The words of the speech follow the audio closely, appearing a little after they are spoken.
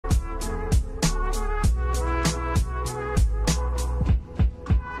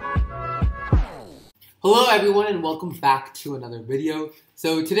Hello everyone and welcome back to another video.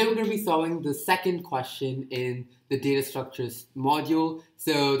 So today we're going to be solving the second question in the data structures module.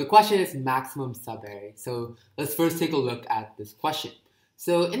 So the question is maximum subarray. So let's first take a look at this question.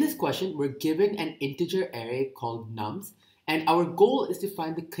 So in this question, we're given an integer array called nums, and our goal is to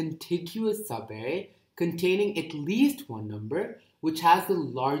find the contiguous subarray containing at least one number which has the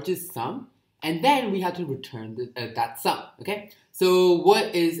largest sum, and then we have to return that sum, okay? So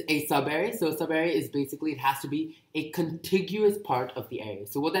what is a subarray? So a subarray is basically, it has to be a contiguous part of the array.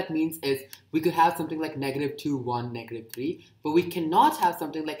 So what that means is we could have something like -2, 1, -3, but we cannot have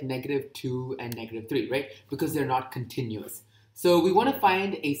something like -2 and -3, right? Because they're not continuous. So we want to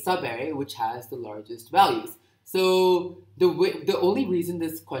find a subarray which has the largest values. So the only reason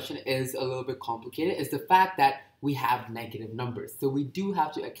this question is a little bit complicated is the fact that we have negative numbers. So we do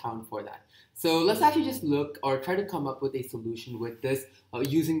have to account for that. So let's actually just look or try to come up with a solution with this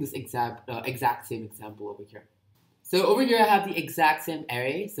using this exact same example over here. So over here I have the exact same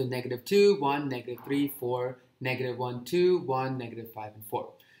array. So -2, 1, -3, 4, -1, 2, 1, -5, and 4.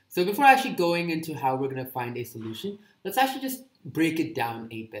 So before actually going into how we're going to find a solution, let's actually just break it down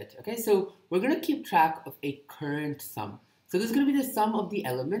a bit. Okay, so we're going to keep track of a current sum. So this is going to be the sum of the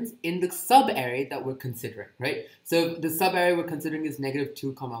elements in the subarray that we're considering, right? So the subarray we're considering is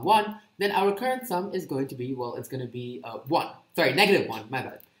 -2, 1. Then our current sum is going to be, well, it's going to be 1. Sorry, -1, my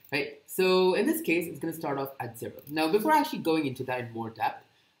bad, right? So in this case, it's going to start off at 0. Now, before actually going into that in more depth,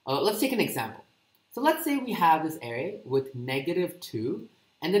 let's take an example. So let's say we have this array with -2,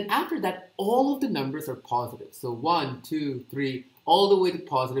 and then after that, all of the numbers are positive. So 1, 2, 3, all the way to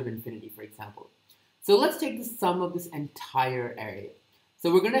positive infinity, for example. So let's take the sum of this entire array.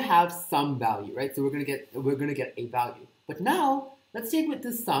 So we're going to have some value, right? So we're going to get a value. But now let's take with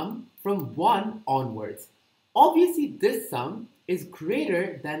the sum from 1 onwards. Obviously, this sum is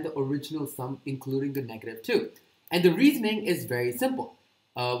greater than the original sum, including the -2. And the reasoning is very simple.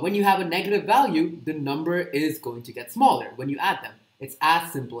 When you have a negative value, the number is going to get smaller when you add them. It's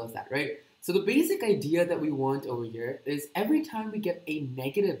as simple as that, right? So the basic idea that we want over here is every time we get a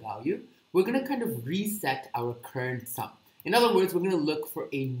negative value, we're going to kind of reset our current sum. In other words, we're going to look for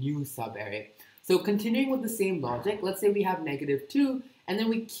a new subarray. So continuing with the same logic, let's say we have -2, and then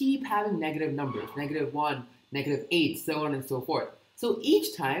we keep having negative numbers, -1, -8, so on and so forth. So each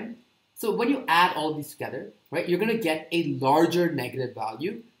time, so when you add all these together, right, you're going to get a larger negative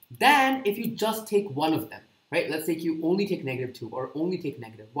value than if you just take one of them, right? Let's say you only take -2 or only take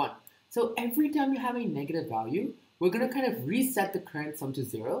 -1. So every time you have a negative value, we're going to kind of reset the current sum to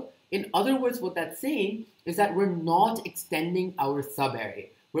 0. In other words, what that's saying is that we're not extending our subarray.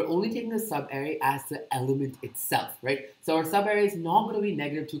 We're only taking the subarray as the element itself, right? So our subarray is not going to be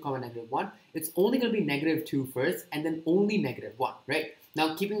 -2, -1. It's only going to be -2 first and then only -1, right?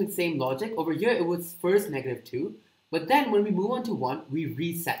 Now, keeping the same logic, over here it was first -2, but then when we move on to 1, we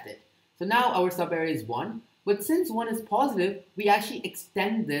reset it. So now our subarray is 1, but since 1 is positive, we actually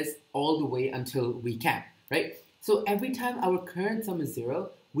extend this all the way until we can, right? So every time our current sum is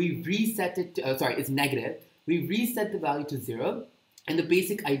 0, we reset it to, it's negative. We reset the value to 0. And the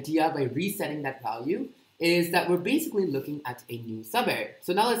basic idea by resetting that value is that we're basically looking at a new subarray.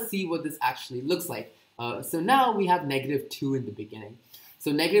 So now let's see what this actually looks like. So now we have -2 in the beginning.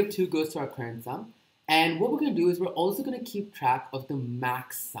 So -2 goes to our current sum. And what we're going to do is we're also going to keep track of the max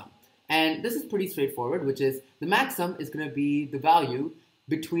sum. And this is pretty straightforward, which is the max sum is going to be the value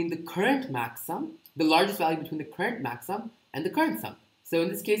between the current max sum, the largest value between the current max sum and the current sum. So in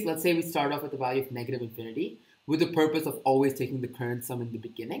this case, let's say we start off with the value of -infinity with the purpose of always taking the current sum in the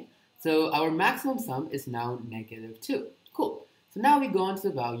beginning. So our maximum sum is now -2. Cool. So now we go on to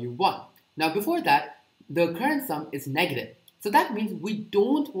the value 1. Now before that, the current sum is negative. So that means we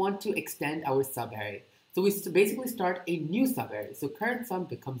don't want to extend our subarray. So we basically start a new subarray. So current sum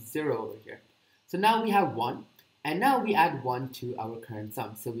becomes 0 over here. So now we have 1. And now we add 1 to our current sum.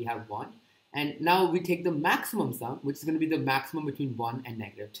 So we have 1. And now we take the maximum sum, which is going to be the maximum between 1 and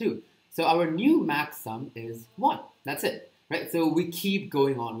 -2. So our new max sum is 1. That's it, right? So we keep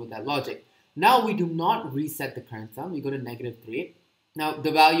going on with that logic. Now we do not reset the current sum. We go to -3. Now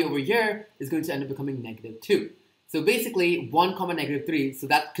the value over here is going to end up becoming -2. So basically 1, -3, so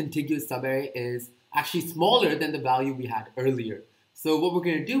that contiguous subarray is actually smaller than the value we had earlier. So what we're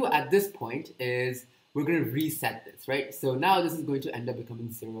going to do at this point is we're going to reset this, right? So now this is going to end up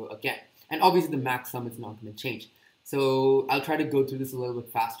becoming 0 again. And obviously the max sum is not going to change. So I'll try to go through this a little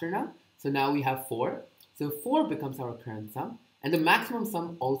bit faster now. So now we have 4. So 4 becomes our current sum. And the maximum sum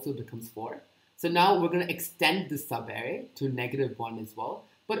also becomes 4. So now we're going to extend the subarray to -1 as well.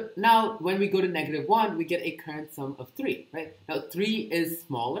 But now when we go to -1, we get a current sum of 3, right? Now 3 is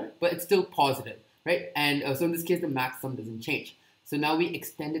smaller, but it's still positive. right? And so in this case, the max sum doesn't change. So now we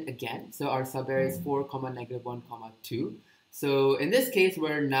extend it again. So our subarray is 4, -1, 2. So in this case,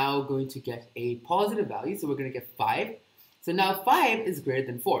 we're now going to get a positive value. So we're going to get 5. So now 5 is greater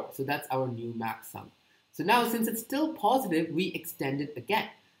than 4. So that's our new max sum. So now since it's still positive, we extend it again.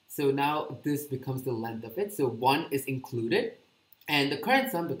 So now this becomes the length of it. So 1 is included and the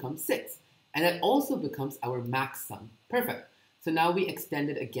current sum becomes 6. And that also becomes our max sum. Perfect. So now we extend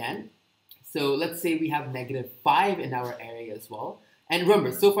it again. So let's say we have -5 in our array as well. And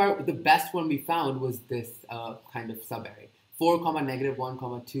remember, so far the best one we found was this kind of subarray. 4,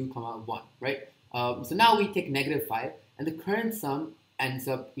 -1, 2, 1, right? So now we take -5 and the current sum ends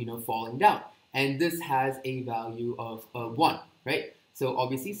up, falling down. And this has a value of 1, right? So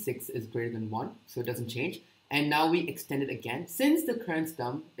obviously 6 is greater than 1, so it doesn't change. And now we extend it again since the current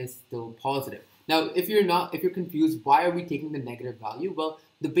sum is still positive. Now, if you're confused, why are we taking the negative value? Well,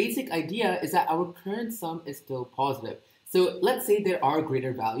 the basic idea is that our current sum is still positive. So let's say there are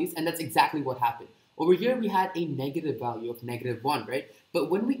greater values, and that's exactly what happened. Over here, we had a negative value of -1, right? But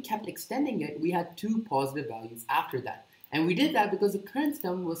when we kept extending it, we had 2 positive values after that. And we did that because the current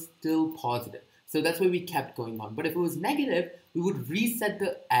sum was still positive. So that's why we kept going on. But if it was negative, we would reset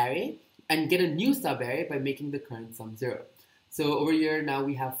the array and get a new subarray by making the current sum 0. So over here, now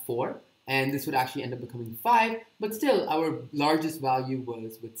we have 4. And this would actually end up becoming 5. But still, our largest value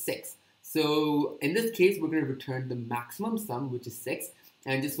was with 6. So in this case, we're going to return the maximum sum, which is 6.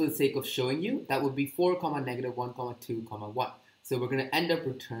 And just for the sake of showing you, that would be 4, -1, 2, 1. So we're going to end up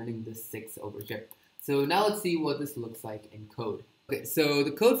returning the 6 over here. So now let's see what this looks like in code. Okay, so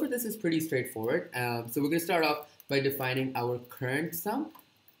the code for this is pretty straightforward. So we're going to start off by defining our current sum.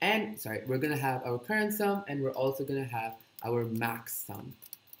 We're going to have our current sum, and we're also going to have our max sum.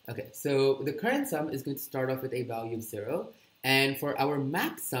 Okay, so the current sum is going to start off with a value of 0. And for our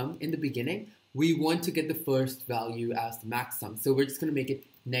max sum in the beginning, we want to get the first value as the max sum. So we're just going to make it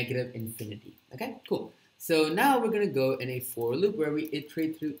 -infinity. Okay, cool. So now we're going to go in a for loop where we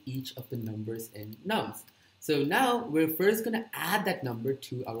iterate through each of the numbers in nums. So now we're first going to add that number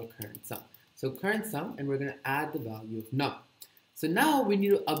to our current sum. So current sum, and we're going to add the value of num. So now we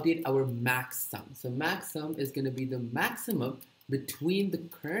need to update our max sum. So max sum is going to be the maximum between the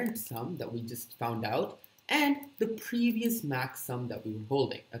current sum that we just found out and the previous max sum that we were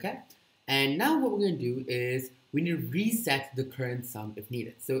holding, okay? And now what we're going to do is we need to reset the current sum if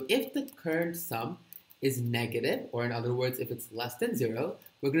needed. So if the current sum is negative, or in other words, if it's less than 0,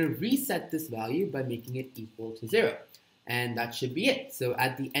 we're going to reset this value by making it equal to 0. And that should be it. So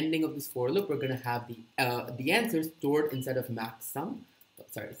at the ending of this for loop, we're going to have the answer stored inside of max sum.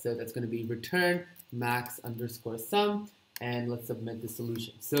 So that's going to be return max_sum, and let's submit the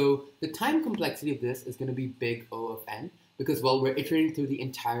solution. So the time complexity of this is going to be big O of n, because, well, we're iterating through the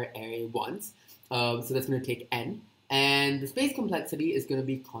entire array once. So that's going to take n. And the space complexity is going to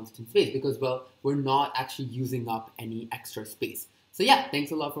be constant space because, well, we're not actually using up any extra space. So yeah,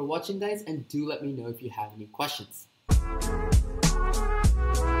 thanks a lot for watching, guys, and do let me know if you have any questions.